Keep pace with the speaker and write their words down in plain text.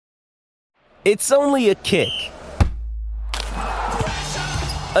It's only a kick,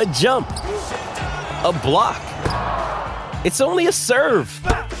 a jump, a block. It's only a serve.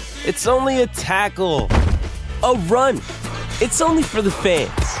 It's only a tackle, a run. It's only for the fans.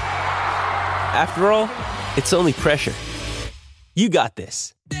 After all, it's only pressure. You got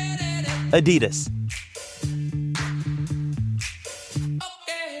this. Adidas.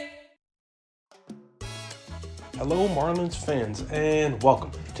 Hello, Marlins fans, and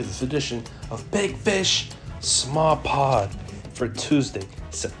welcome to this edition of Big Fish Small Pod for Tuesday,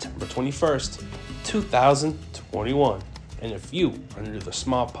 September 21st, 2021. And if you are new to the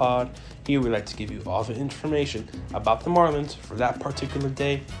Small Pod, here we like to give you all the information about the Marlins for that particular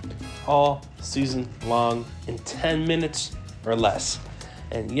day, all season long, in 10 minutes or less.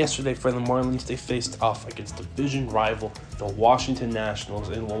 And yesterday for the Marlins, they faced off against division rival, the Washington Nationals,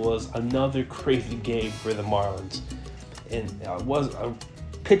 in what was another crazy game for the Marlins. And it was a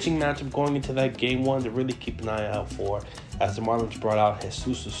pitching matchup going into that game one to really keep an eye out for, as the Marlins brought out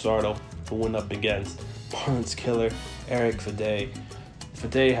Jesus Luzardo, who went up against Marlins killer Eric Fedde.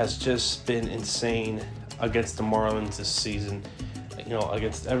 Fedde has just been insane against the Marlins this season. You know,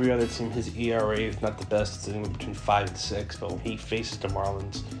 against every other team, his ERA is not the best. It's anywhere between 5 and 6. But when he faces the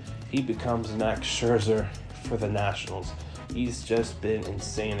Marlins, he becomes an Max Scherzer for the Nationals. He's just been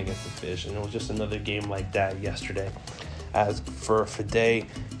insane against the Fish, and it was just another game like that yesterday. As for Fedde,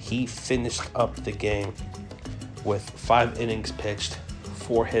 he finished up the game with 5 innings pitched,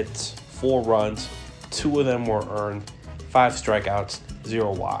 4 hits, 4 runs. 2 of them were earned, 5 strikeouts,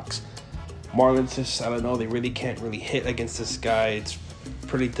 0 walks. Marlins just, I don't know, they really can't really hit against this guy. It's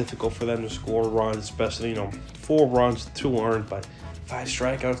pretty difficult for them to score runs, especially, 4 runs, 2 earned, but 5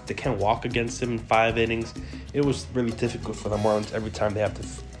 strikeouts. They can't walk against him in 5 innings. It was really difficult for the Marlins every time they have to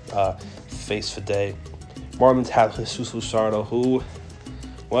face Fedde. Marlins had Jesus Luzardo, who,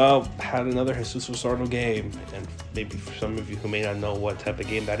 had another Jesus Luzardo game. And maybe for some of you who may not know what type of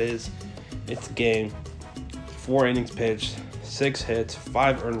game that is, it's a game, 4 innings pitched, 6 hits,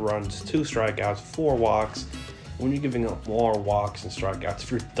 5 earned runs, 2 strikeouts, 4 walks. When you're giving up more walks and strikeouts,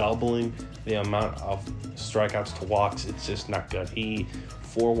 if you're doubling the amount of strikeouts to walks, it's just not good.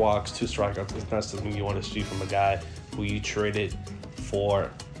 4 walks, 2 strikeouts is not something you want to see from a guy who you traded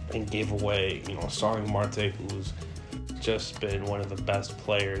for and gave away, Starling Marte, who's just been one of the best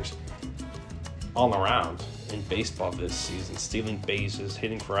players all around in baseball this season, stealing bases,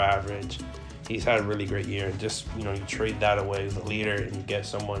 hitting for average. He's had a really great year, and just, you trade that away as a leader and you get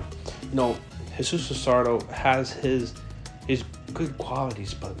someone, Jesus Luzardo has his good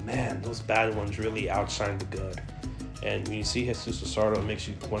qualities, but man, those bad ones really outshine the good. And when you see Jesus Luzardo, it makes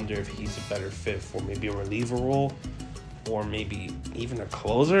you wonder if he's a better fit for maybe a reliever role or maybe even a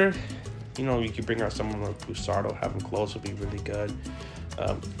closer. You could bring out someone like Luzardo, have him close would be really good.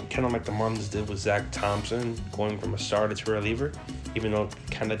 Kind of like the Marlins did with Zach Thompson, going from a starter to a reliever. Even though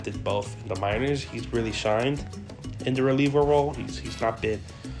he kind of did both in the minors, he's really shined in the reliever role. It's not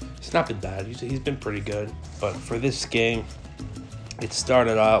been bad. He's been pretty good. But for this game, it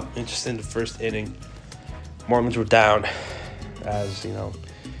started out just in the first inning. Marlins were down, as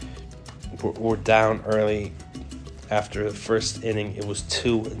we're down early. After the first inning, it was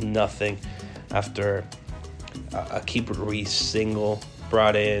 2-0 after a Keeper Ruiz single.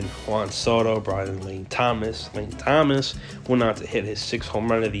 Brought in Juan Soto, brought in Lane Thomas. Lane Thomas went on to hit his 6th home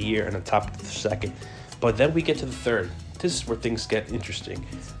run of the year in the top of the second. But then we get to the third. This is where things get interesting,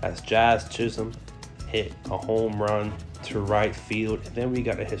 as Jazz Chisholm hit a home run to right field. And then we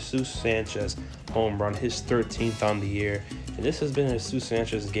got a Jesus Sanchez home run, his 13th on the year. And this has been a Jesus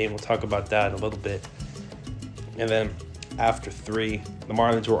Sanchez game. We'll talk about that in a little bit. And then after 3, the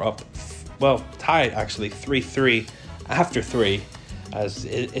Marlins were up, tied actually 3-3 after 3. As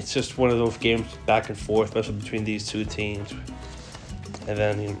it's just one of those games back and forth, especially between these two teams. And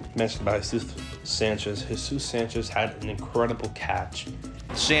then you mentioned about Jesus Sanchez. Jesus Sanchez had an incredible catch.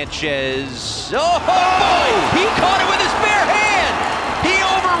 Sanchez, he caught it with his bare hand. He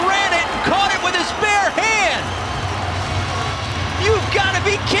overran it and caught it with his bare hand. You've got to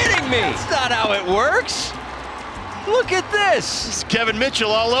be kidding me. That's not how it works. Look at this. It's Kevin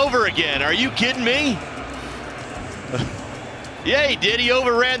Mitchell all over again. Are you kidding me? Yeah, he did. He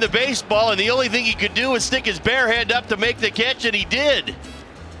overran the baseball, and the only thing he could do was stick his bare hand up to make the catch, and he did.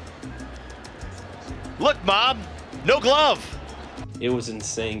 Look, Bob, no glove. It was an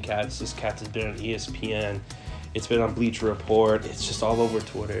insane catch. This catch has been on ESPN. It's been on Bleacher Report. It's just all over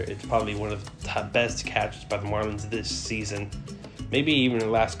Twitter. It's probably one of the best catches by the Marlins this season. Maybe even in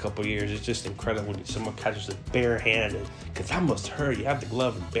the last couple of years. It's just incredible when someone catches it barehanded. Because that must hurt. You have the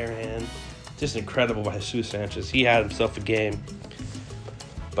glove in bare hand. Just incredible by Jesus Sanchez. He had himself a game.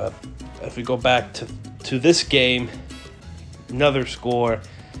 But if we go back to this game, another score,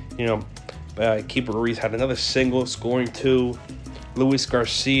 Keeper Ruiz had another single, scoring 2. Luis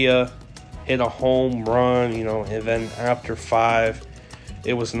Garcia hit a home run, and then after 5,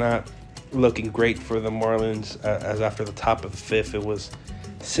 it was not looking great for the Marlins, as after the top of the 5th, it was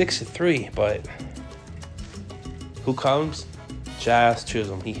 6-3, but who comes? Jazz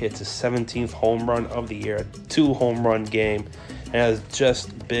Chisholm. He hits his 17th home run of the year, a 2-home-run game, and has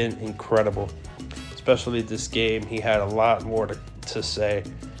just been incredible. Especially this game, he had a lot more to say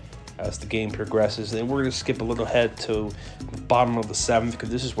as the game progresses. And we're going to skip a little ahead to the bottom of the 7th, because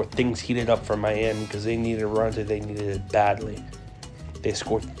this is where things heated up for Miami, because they needed runs and they needed it badly. They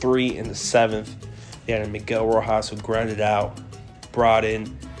scored 3 in the 7th. They had a Miguel Rojas who grounded out, brought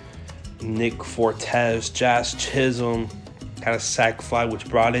in Nick Fortes. Jazz Chisholm had a sac fly, which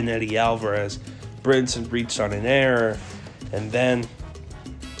brought in Eddie Alvarez. Brinson reached on an error, and then,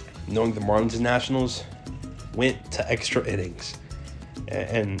 knowing the Marlins and Nationals, went to extra innings.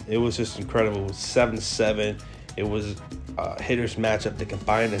 And it was just incredible. It was 7-7. It was a hitters matchup that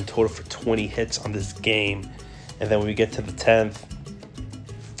combined in total for 20 hits on this game. And then when we get to the 10th,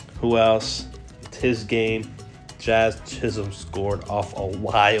 who else? It's his game. Jazz Chisholm scored off a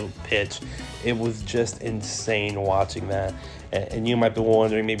wild pitch. It was just insane watching that. And you might be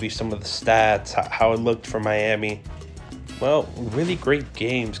wondering maybe some of the stats, how it looked for Miami. Well, really great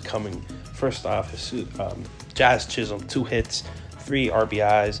games coming. First off, Jazz Chisholm, 2 hits, 3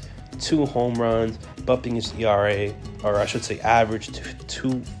 RBIs, 2 home runs, bumping his ERA, or I should say average, to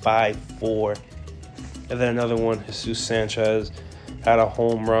 2.54. And then another one, Jesus Sanchez, had a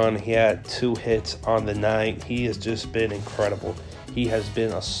home run. He had 2 hits on the night. He has just been incredible. He has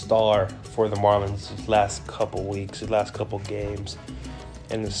been a star for the Marlins his last couple weeks, his last couple games,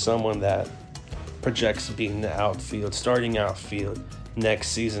 and is someone that projects to be in the outfield, starting outfield next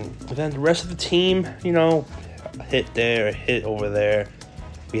season. But then the rest of the team, a hit there, a hit over there.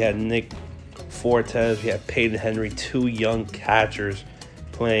 We had Nick Fortes, we had Peyton Henry, 2 young catchers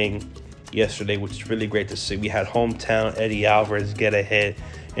playing yesterday, which is really great to see. We had hometown Eddie Alvarez get a hit,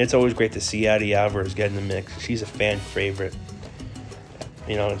 and it's always great to see Eddie Alvarez get in the mix. She's a fan favorite,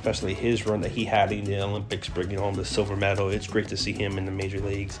 especially his run that he had in the Olympics, bringing home the silver medal. It's great to see him in the major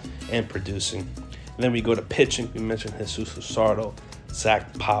leagues and producing. And then we go to pitching. We mentioned Jesus Luzardo.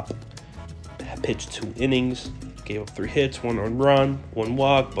 Zach Pop pitched 2 innings, gave up 3 hits, 1 earned run, 1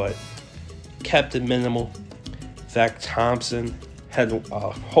 walk, but kept it minimal. Zach Thompson had a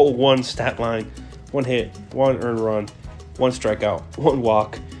whole 1 stat line, 1 hit, 1 earned run, 1 strikeout, 1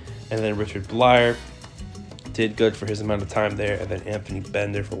 walk. And then Richard Bleier did good for his amount of time there. And then Anthony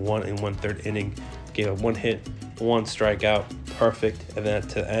Bender for 1 1/3 inning, gave up 1 hit, 1 strikeout, perfect. And then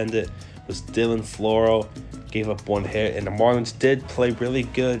to end it was Dylan Floro, gave up 1 hit. And the Marlins did play really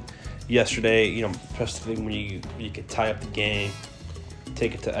good yesterday, especially when you could tie up the game,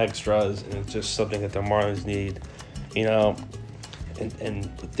 take it to extras, and it's just something that the Marlins need, And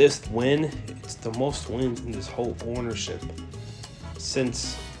with this win, it's the most wins in this whole ownership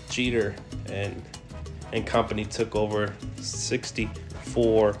since Jeter and company took over.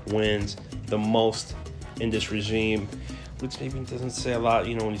 64 wins, the most in this regime, which maybe doesn't say a lot.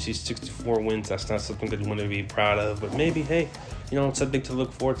 When you see 64 wins, that's not something that you want to be proud of. But maybe, hey, it's something to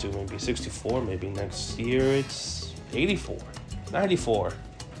look forward to. Maybe 64, maybe next year it's 84, 94,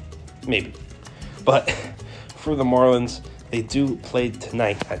 maybe. But for the Marlins, they do play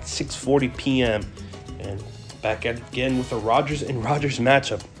tonight at 6:40 p.m. and back at it again with a Rogers and Rogers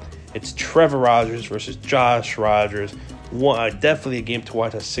matchup. It's Trevor Rogers versus Josh Rogers. Definitely a game to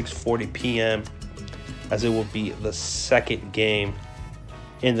watch at 6:40 p.m. as it will be the second game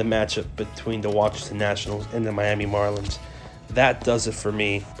in the matchup between the Washington Nationals and the Miami Marlins. That does it for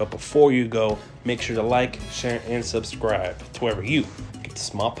me. But before you go, make sure to like, share, and subscribe to wherever you get the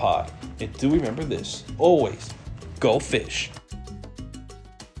Small Pod. And do remember this, always go fish.